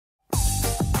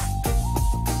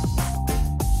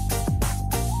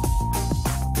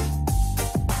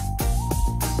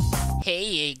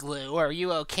Igloo. Are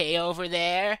you okay over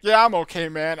there? Yeah, I'm okay,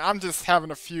 man. I'm just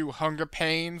having a few hunger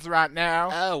pains right now.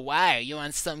 Oh, why? Are you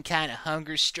on some kind of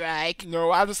hunger strike?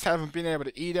 No, I just haven't been able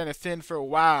to eat anything for a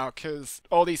while, 'cause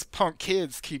all these punk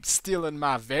kids keep stealing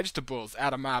my vegetables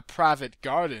out of my private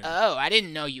garden. Oh, I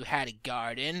didn't know you had a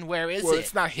garden. Where is Well, it?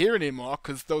 it's not here anymore,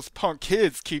 'cause those punk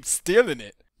kids keep stealing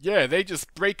it. Yeah, they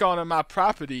just break onto my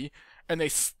property, and they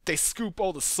scoop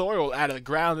all the soil out of the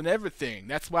ground and everything.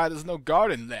 That's why there's no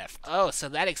garden left. Oh, so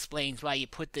that explains why you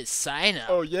put this sign up.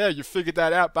 Oh yeah, you figured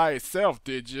that out by yourself,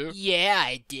 did you? Yeah,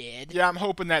 I did. Yeah, I'm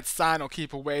hoping that sign will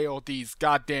keep away all these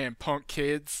goddamn punk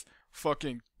kids.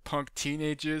 Fucking punk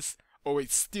teenagers.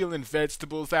 Always stealing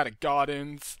vegetables out of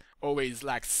gardens. Always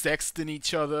like sexting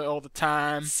each other all the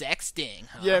time. Sexting,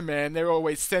 huh? Yeah, man, they're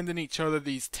always sending each other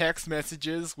these text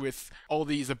messages with all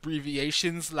these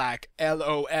abbreviations like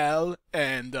LOL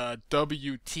and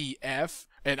WTF.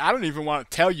 And I don't even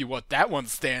want to tell you what that one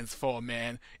stands for,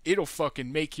 man. It'll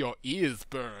fucking make your ears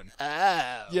burn.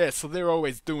 Oh. Yeah, so they're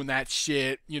always doing that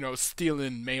shit,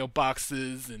 stealing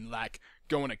mailboxes and like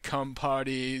going to cum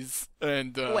parties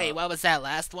and Wait, what was that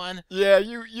last one? yeah,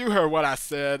 you heard what I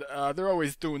said. They're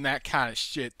always doing that kind of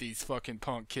shit, these fucking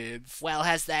punk kids. Well,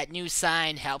 has that new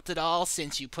sign helped at all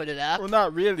since you put it up? Well,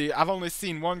 not really. I've only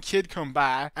seen one kid come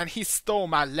by, and he stole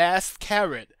my last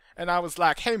carrot. And I was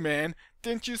like, hey man,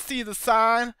 didn't you see the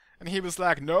sign? And he was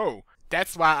like, no.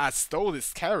 That's why I stole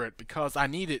this carrot, because I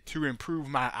need it to improve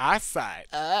my eyesight.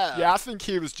 Oh. Yeah, I think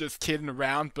he was just kidding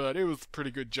around, but it was a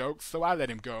pretty good joke, so I let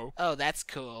him go. Oh, that's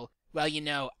cool. Well,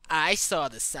 I saw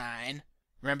the sign.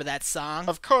 Remember that song?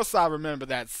 Of course I remember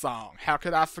that song. How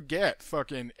could I forget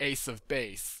fucking Ace of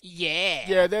Base? Yeah.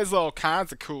 Yeah, there's all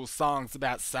kinds of cool songs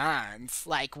about signs.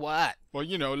 Like what? Well,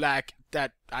 like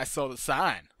that I saw the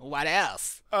sign. What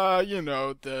else?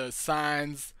 The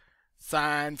signs,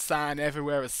 sign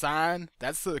everywhere a sign.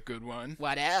 That's a good one.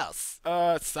 What else?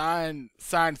 Seinfeld.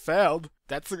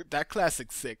 That classic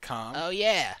sitcom. Oh,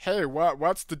 yeah. Hey,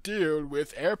 what's the deal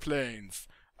with airplanes?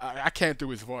 I can't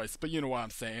do his voice, but you know what I'm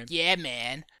saying. Yeah,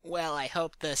 man. Well, I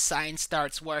hope the sign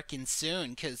starts working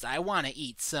soon, 'cause I want to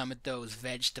eat some of those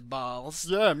vegetables.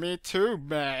 Yeah, me too,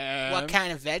 man. What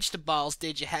kind of vegetables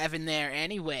did you have in there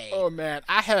anyway? Oh, man,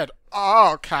 I had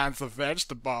all kinds of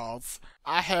vegetables.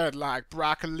 I had, like,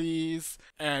 broccolis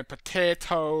and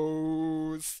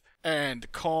potatoes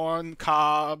and corn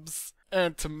cobs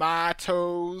and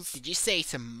tomatoes. Did you say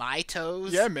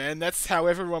tomatoes? Yeah, man, that's how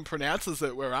everyone pronounces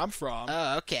it where I'm from.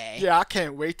 Oh, okay. Yeah, I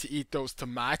can't wait to eat those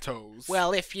tomatoes.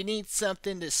 Well, if you need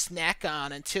something to snack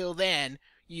on until then,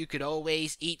 you could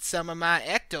always eat some of my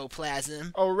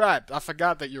ectoplasm. Oh, right, I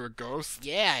forgot that you're a ghost.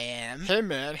 Yeah, I am. Hey,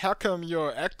 man, how come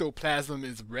your ectoplasm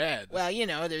is red? Well,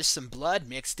 there's some blood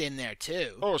mixed in there,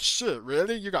 too. Oh, shit,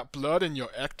 really? You got blood in your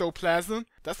ectoplasm?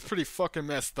 That's pretty fucking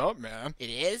messed up, man. It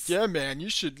is? Yeah, man, you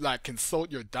should, like,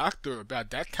 consult your doctor about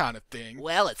that kind of thing.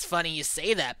 Well, it's funny you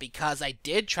say that because I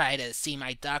did try to see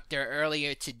my doctor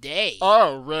earlier today.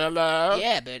 Oh, really?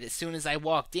 Yeah, but as soon as I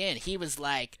walked in, he was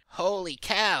like, holy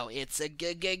cow, it's a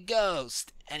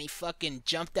ghost. And he fucking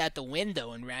jumped out the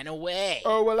window and ran away.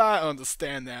 Oh, well, I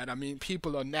understand that. I mean,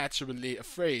 people are naturally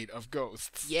afraid of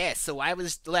ghosts. Yeah, so I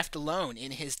was left alone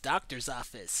in his doctor's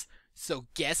office. So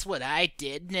guess what I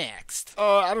did next?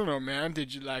 I don't know, man.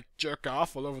 Did you, like, jerk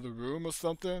off all over the room or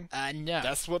something? No.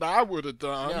 That's what I would have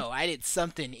done. No, I did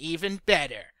something even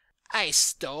better. I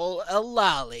stole a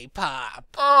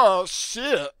lollipop. Oh,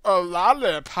 shit. A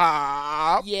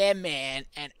lollipop? Yeah, man,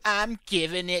 and I'm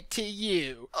giving it to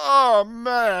you. Oh,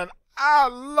 man. I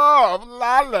love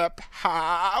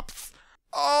lollipops.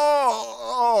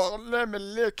 Oh, let me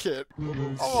lick it.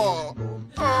 Oh,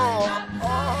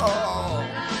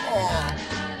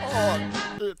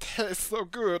 it tastes so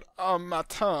good on my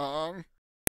tongue.